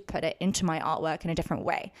trying to put it into my artwork in a different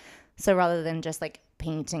way. So rather than just like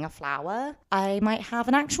painting a flower, I might have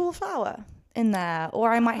an actual flower in there,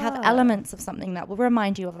 or I might have elements of something that will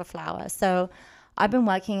remind you of a flower. So I've been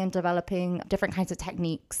working and developing different kinds of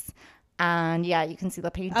techniques And yeah, you can see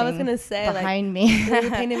the painting. I was gonna say behind me. There's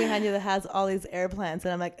a painting behind you that has all these air plants,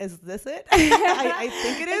 and I'm like, is this it? I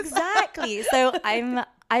think it is. Exactly. So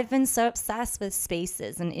I've been so obsessed with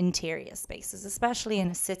spaces and interior spaces, especially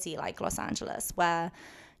in a city like Los Angeles, where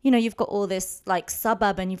you've got all this like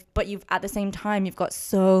suburb, but you've at the same time you've got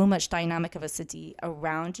so much dynamic of a city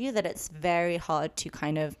around you that it's very hard to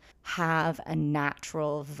kind of have a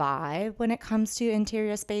natural vibe when it comes to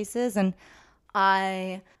interior spaces. And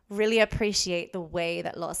I really appreciate the way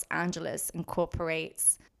that Los Angeles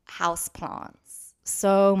incorporates houseplants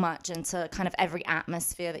so much into kind of every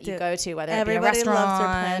atmosphere that you go to, whether it be a restaurant. Loves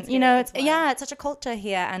their plants. It's such a culture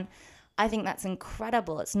here, and I think that's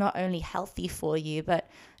incredible. It's not only healthy for you, but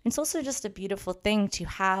it's also just a beautiful thing to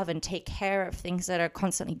have and take care of things that are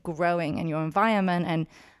constantly growing in your environment, and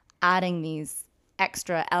adding these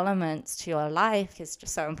extra elements to your life is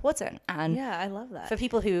just so important. And yeah, I love that. For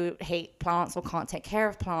people who hate plants or can't take care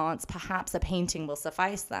of plants, perhaps a painting will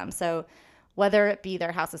suffice them. So whether it be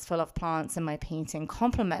their house is full of plants and my painting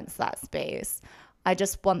complements that space, I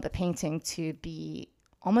just want the painting to be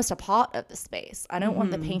almost a part of the space. I don't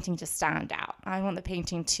want the painting to stand out. I want the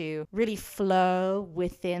painting to really flow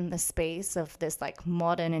within the space of this like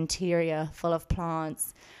modern interior full of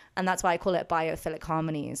plants. And that's why I call it biophilic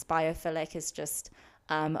harmonies. Biophilic is just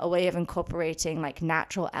a way of incorporating like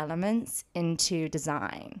natural elements into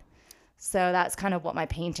design. So that's kind of what my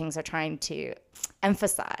paintings are trying to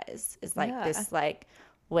emphasize, is like this like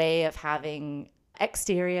way of having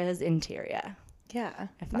exteriors, interior. Yeah.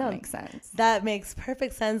 If that makes sense. That makes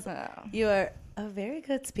perfect sense. Oh. You are a very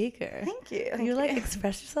good speaker. Thank you. You like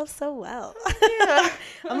express yourself so well. Yeah.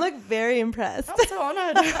 I'm like very impressed. I'm so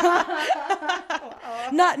honored.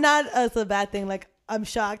 Not as a bad thing. Like I'm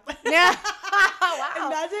shocked. Yeah. Wow.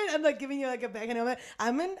 Imagine I'm like giving you like a backhand moment.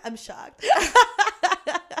 I'm shocked.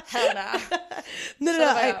 Hell no.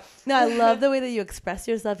 No. I love the way that you express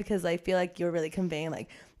yourself, because I feel like you're really conveying like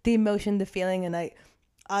the emotion, the feeling, and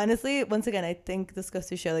honestly, once again, I think this goes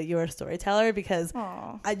to show that you're a storyteller, because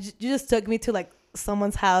you just took me to like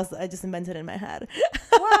someone's house that I just invented in my head.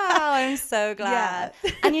 Wow, I'm so glad.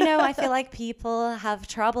 Yeah. And I feel like some people have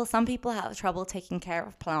trouble taking care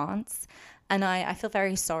of plants, and I feel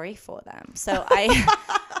very sorry for them. So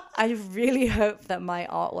I really hope that my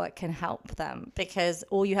artwork can help them, because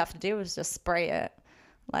all you have to do is just spray it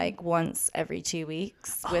like once every 2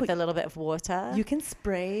 weeks with a little bit of water. You can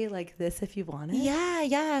spray like this if you want it.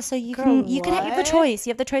 Yeah. So you can have the choice.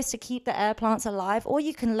 You have the choice to keep the air plants alive, or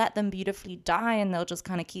you can let them beautifully die and they'll just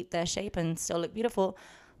kind of keep their shape and still look beautiful.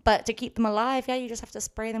 But to keep them alive, you just have to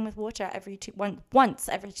spray them with water once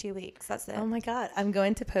every 2 weeks. That's it. Oh my God. I'm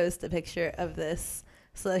going to post a picture of this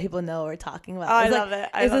so that people know what we're talking about. Oh, I love it.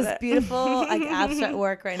 It's this beautiful like abstract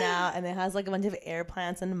work right now, and it has like a bunch of air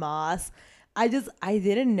plants and moss. I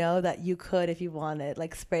didn't know that you could, if you wanted,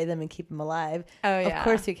 like spray them and keep them alive. Oh yeah. Of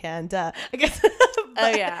course you can. Duh. I guess.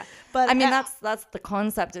 But I mean, that's the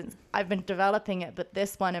concept. I've been developing it, but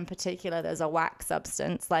this one in particular, there's a wax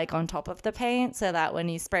substance like on top of the paint, so that when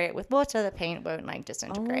you spray it with water, the paint won't like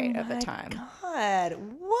disintegrate over time. God,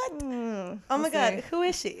 what? Oh my God, who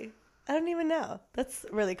is she? I don't even know. That's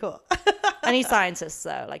really cool. I need scientists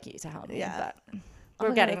though, like you, to help me. Yeah. But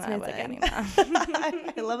we're getting there.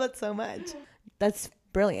 I love it so much. That's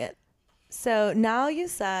brilliant. So now you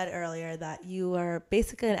said earlier that you are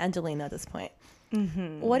basically an Angelina at this point.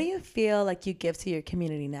 Mm-hmm. What do you feel like you give to your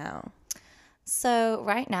community now? So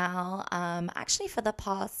right now, actually for the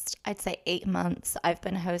past, I'd say 8 months, I've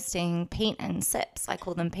been hosting Paint and Sips. I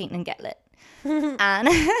call them Paint and Get Lit. And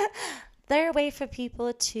they're a way for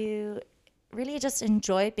people to really just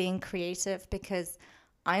enjoy being creative, because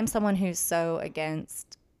I'm someone who's so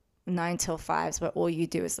against 9 till 5s where all you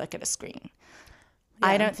do is look at a screen. Yeah.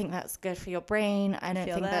 I don't think that's good for your brain. I don't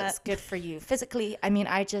think that's good for you physically. I mean,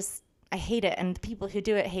 I hate it, and the people who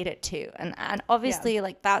do it hate it too. And obviously,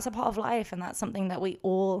 like, that's a part of life, and that's something that we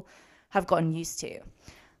all have gotten used to.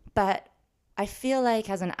 But I feel like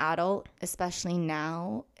as an adult, especially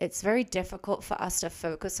now, it's very difficult for us to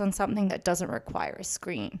focus on something that doesn't require a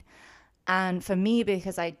screen. And for me,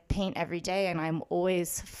 because I paint every day and I'm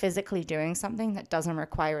always physically doing something that doesn't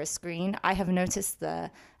require a screen, I have noticed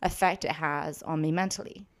the effect it has on me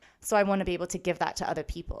mentally. So I want to be able to give that to other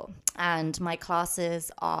people. And my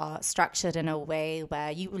classes are structured in a way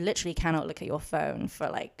where you literally cannot look at your phone for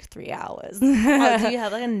like 3 hours. Do you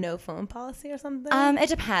have like a no phone policy or something? It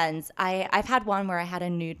depends. I've had one where I had a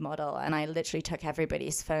nude model and I literally took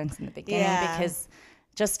everybody's phones in the beginning because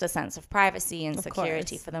just a sense of privacy and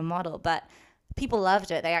security for the model. But people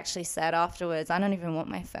loved it. They actually said afterwards, I don't even want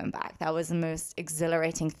my phone back. That was the most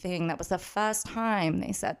exhilarating thing. That was the first time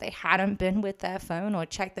they said they hadn't been with their phone or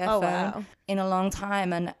checked their phone in a long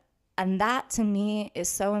time. And that to me is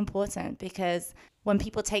so important, because when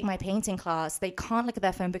people take my painting class, they can't look at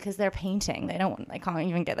their phone because they're painting. They can't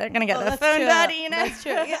even they're going to get their phone dirty, you know? That's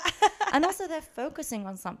true. Yeah. And also they're focusing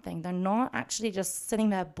on something. They're not actually just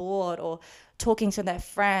sitting there bored or talking to their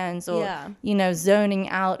friends or, zoning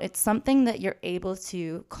out. It's something that you're able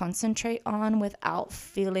to concentrate on without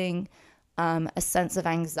feeling a sense of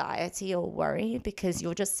anxiety or worry, because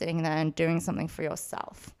you're just sitting there and doing something for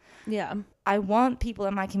yourself. Yeah. I want people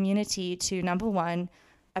in my community to, number one,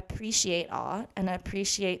 appreciate art and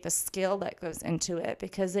appreciate the skill that goes into it,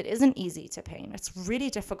 because it isn't easy to paint. It's really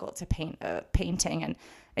difficult to paint a painting, and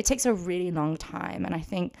it takes a really long time. And I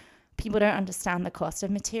think people don't understand the cost of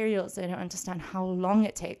materials. They don't understand how long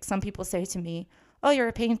it takes. Some people say to me, oh, you're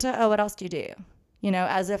a painter? Oh, what else do you do?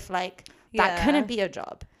 As if that couldn't be a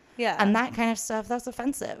job. Yeah. And that kind of stuff, that's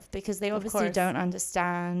offensive, because they obviously don't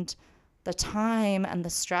understand the time and the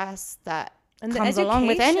stress that comes along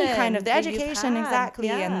with any kind of the education, exactly,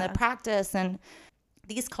 and the practice. And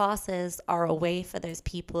these classes are a way for those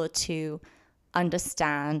people to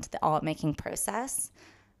understand the art making process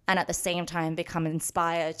and at the same time become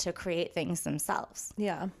inspired to create things themselves.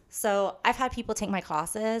 Yeah. So I've had people take my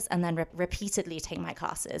classes and then repeatedly take my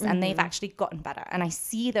classes, and they've actually gotten better, and I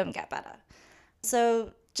see them get better.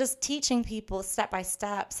 So just teaching people step by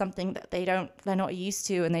step something that they're not used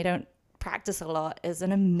to and they don't practice a lot is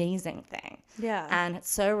an amazing thing. Yeah. And it's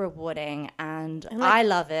so rewarding, and I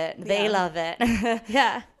love it. They love it.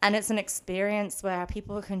 Yeah. And it's an experience where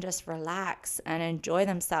people can just relax and enjoy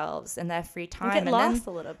themselves in their free time. Get lost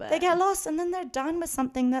a little bit. They get lost, and then they're done with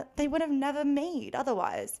something that they would have never made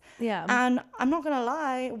otherwise. Yeah. And I'm not going to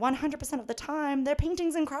lie, 100% of the time, their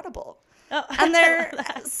painting's incredible. Oh. And they're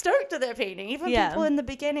stoked at their painting. Even people in the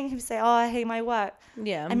beginning who say, oh, I hate my work.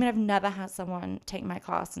 Yeah. I mean, I've never had someone take my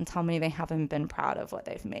class and tell me they haven't been proud of what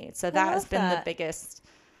they've made. So that has been the biggest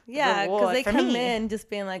because they come me. in just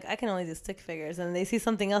being like, I can only do stick figures, and they see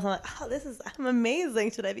something else, and I'm like, I'm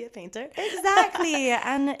amazing. Should I be a painter? Exactly.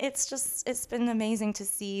 And it's been amazing to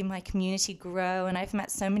see my community grow, and I've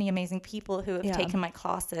met so many amazing people who have taken my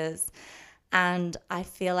classes. And I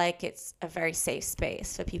feel like it's a very safe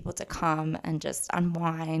space for people to come and just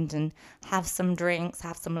unwind and have some drinks,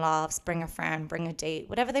 have some laughs, bring a friend, bring a date,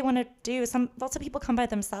 whatever they want to do. Lots of people come by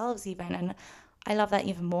themselves even. And I love that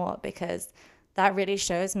even more, because that really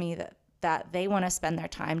shows me that they want to spend their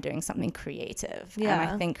time doing something creative. Yeah.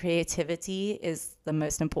 And I think creativity is the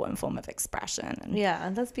most important form of expression. Yeah,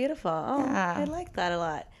 that's beautiful. Oh, yeah. I like that a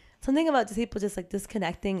lot. Something about just people just like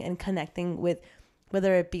disconnecting and connecting with,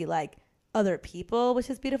 whether it be like other people, which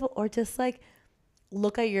is beautiful, or just like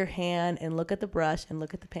look at your hand and look at the brush and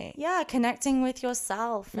look at the paint. Yeah, connecting with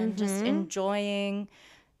yourself and just enjoying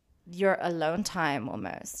your alone time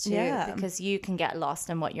almost too, because you can get lost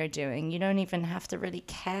in what you're doing. You don't even have to really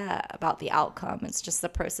care about the outcome. It's just the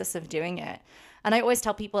process of doing it. And I always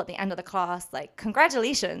tell people at the end of the class, like,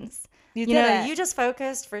 congratulations. You just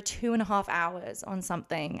focused for 2.5 hours on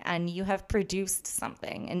something, and you have produced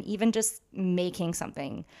something. And even just making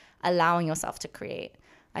something, allowing yourself to create,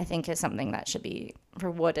 I think is something that should be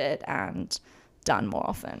rewarded and done more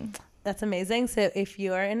often. That's amazing. So if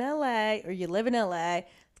you are in LA or you live in LA,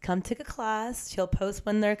 come take a class. She'll post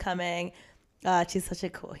when they're coming. She's such a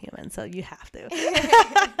cool human, so you have to.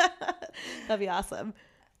 That'd be awesome.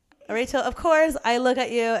 Rachel, of course, I look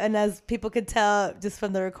at you, and as people could tell just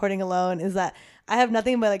from the recording alone, is that I have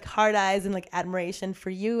nothing but like hard eyes and like admiration for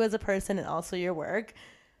you as a person and also your work.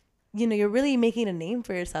 You're really making a name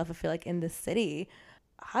for yourself, I feel like, in this city.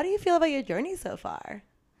 How do you feel about your journey so far?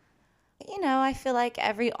 I feel like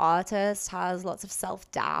every artist has lots of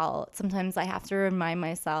self-doubt. Sometimes I have to remind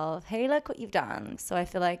myself, hey, look what you've done. So I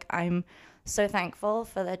feel like I'm so thankful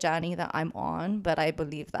for the journey that I'm on, but I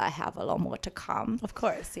believe that I have a lot more to come. Of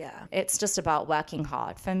course, yeah. It's just about working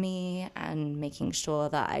hard for me and making sure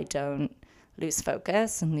that I don't lose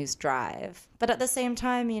focus and lose drive. But at the same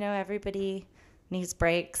time, everybody needs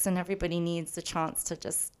breaks, and everybody needs the chance to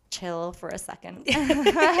just chill for a second.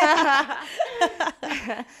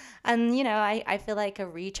 And I feel like a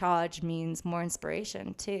recharge means more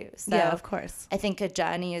inspiration too. So yeah, of course. I think a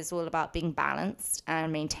journey is all about being balanced,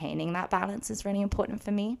 and maintaining that balance is really important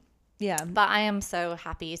for me. Yeah. But I am so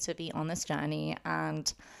happy to be on this journey,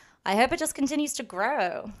 and I hope it just continues to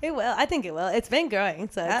grow. It will. I think it will. It's been growing,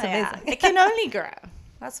 so it's amazing. It can only grow.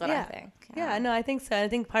 That's what I think. Yeah, no, I think so. I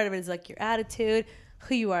think part of it is like your attitude,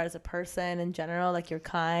 who you are as a person in general, like you're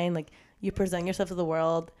kind, like you present yourself to the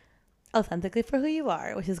world. authentically for who you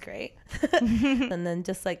are, which is great. And then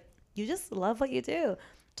just like, you just love what you do.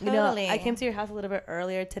 Totally. You know, I came to your house a little bit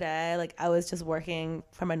earlier today. Like, I was just working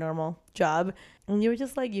for my normal job, and you were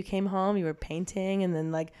just like, you came home, you were painting, and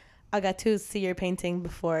then like, I got to see your painting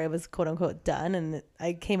before it was quote unquote done. And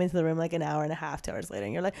I came into the room like an hour and a half, 2 hours later,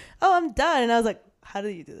 and you're like, oh, I'm done. And I was like, how do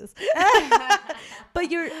you do this? But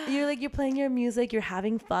you're like, you're playing your music, you're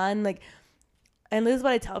having fun. Like, and this is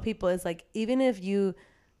what I tell people is like, even if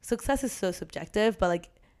success is so subjective, but like,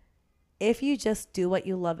 if you just do what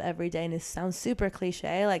you love every day, and it sounds super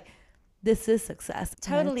cliche, like, this is success.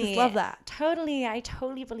 Totally. I just love that. Totally. I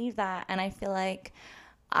totally believe that. And I feel like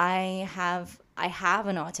I have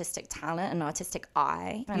an artistic talent, an artistic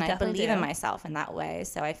eye, and I believe in myself in that way.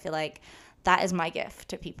 So I feel like that is my gift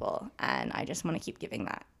to people, and I just want to keep giving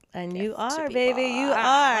that. And you are, baby. You are.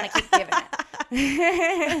 I want to keep giving it.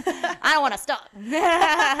 I don't want to stop.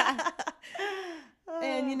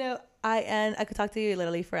 And you know, I could talk to you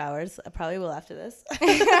literally for hours. I probably will after this.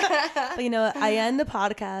 But you know what? I end the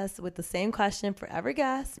podcast with the same question for every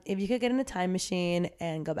guest. If you could get in a time machine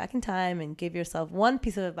and go back in time and give yourself one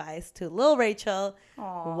piece of advice to little Rachel,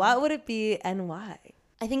 what would it be and why?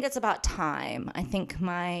 I think it's about time. I think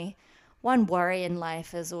my one worry in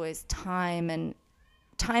life is always time, and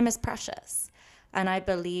time is precious. And I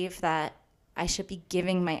believe that I should be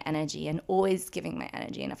giving my energy and always giving my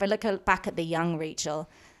energy. And if I look back at the young Rachel,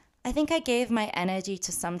 I think I gave my energy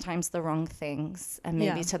to sometimes the wrong things and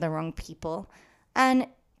maybe to the wrong people. And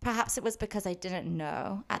perhaps it was because I didn't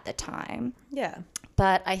know at the time. Yeah.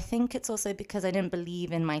 But I think it's also because I didn't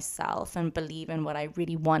believe in myself and believe in what I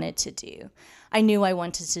really wanted to do. I knew I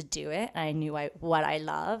wanted to do it. And I knew what I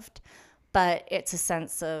loved. But it's a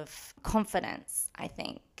sense of confidence, I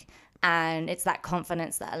think. And it's that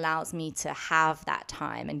confidence that allows me to have that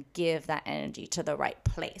time and give that energy to the right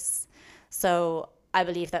place. So I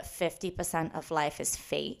believe that 50% of life is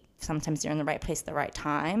fate. Sometimes you're in the right place at the right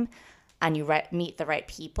time, and you meet the right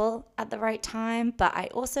people at the right time. But I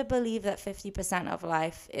also believe that 50% of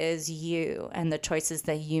life is you and the choices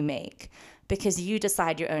that you make, because you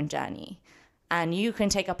decide your own journey. And you can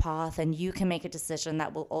take a path and you can make a decision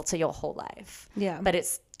that will alter your whole life. Yeah. But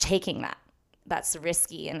it's taking that. That's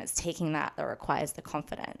risky, and it's taking that requires the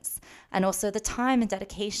confidence and also the time and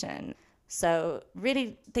dedication. So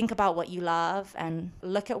really think about what you love and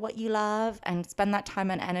look at what you love and spend that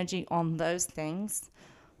time and energy on those things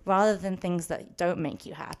rather than things that don't make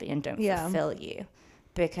you happy and don't fulfill you,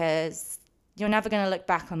 because you're never going to look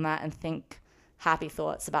back on that and think happy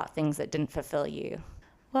thoughts about things that didn't fulfill you.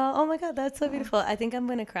 Well, oh my God, that's so beautiful. I think I'm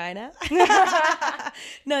going to cry now.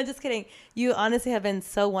 No, just kidding. You honestly have been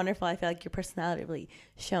so wonderful. I feel like your personality really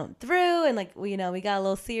shone through, and like, we got a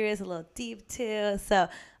little serious, a little deep too. So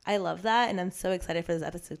I love that. And I'm so excited for this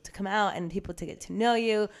episode to come out and people to get to know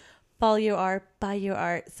you, follow your art, buy your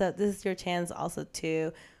art. So this is your chance also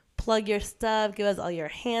to plug your stuff, give us all your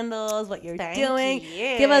handles, what you're doing.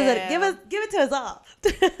 You. Give it to us all.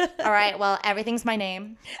 All right. Well, everything's my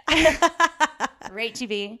name. Rachel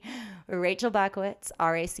B. Rachel Berkowitz,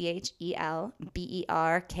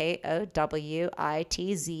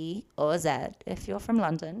 RachelBerkowitz, if you're from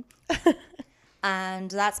London.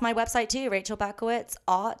 And that's my website too, Rachel Berkowitz,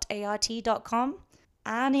 art.com.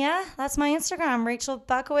 And yeah, that's my Instagram, Rachel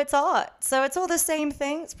Berkowitz Art. So it's all the same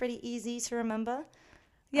thing. It's pretty easy to remember.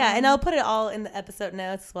 Yeah, and I'll put it all in the episode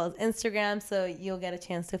notes as well as Instagram, so you'll get a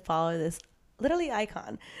chance to follow this literally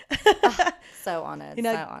icon. So honored,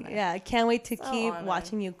 so honored. Yeah, I can't wait to keep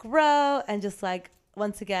watching you grow, and just like,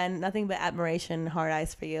 once again, nothing but admiration, hard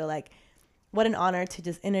eyes for you. Like, what an honor to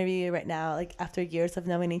just interview you right now, like after years of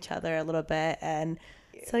knowing each other a little bit. And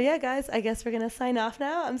so yeah, guys, I guess we're gonna sign off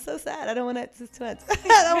now. I'm so sad. I don't want it to end.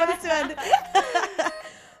 I don't want it to end.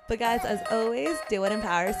 But guys, as always, do what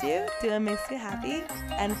empowers you, do what makes you happy,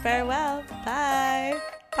 and farewell. Bye.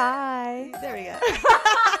 Bye. There we go.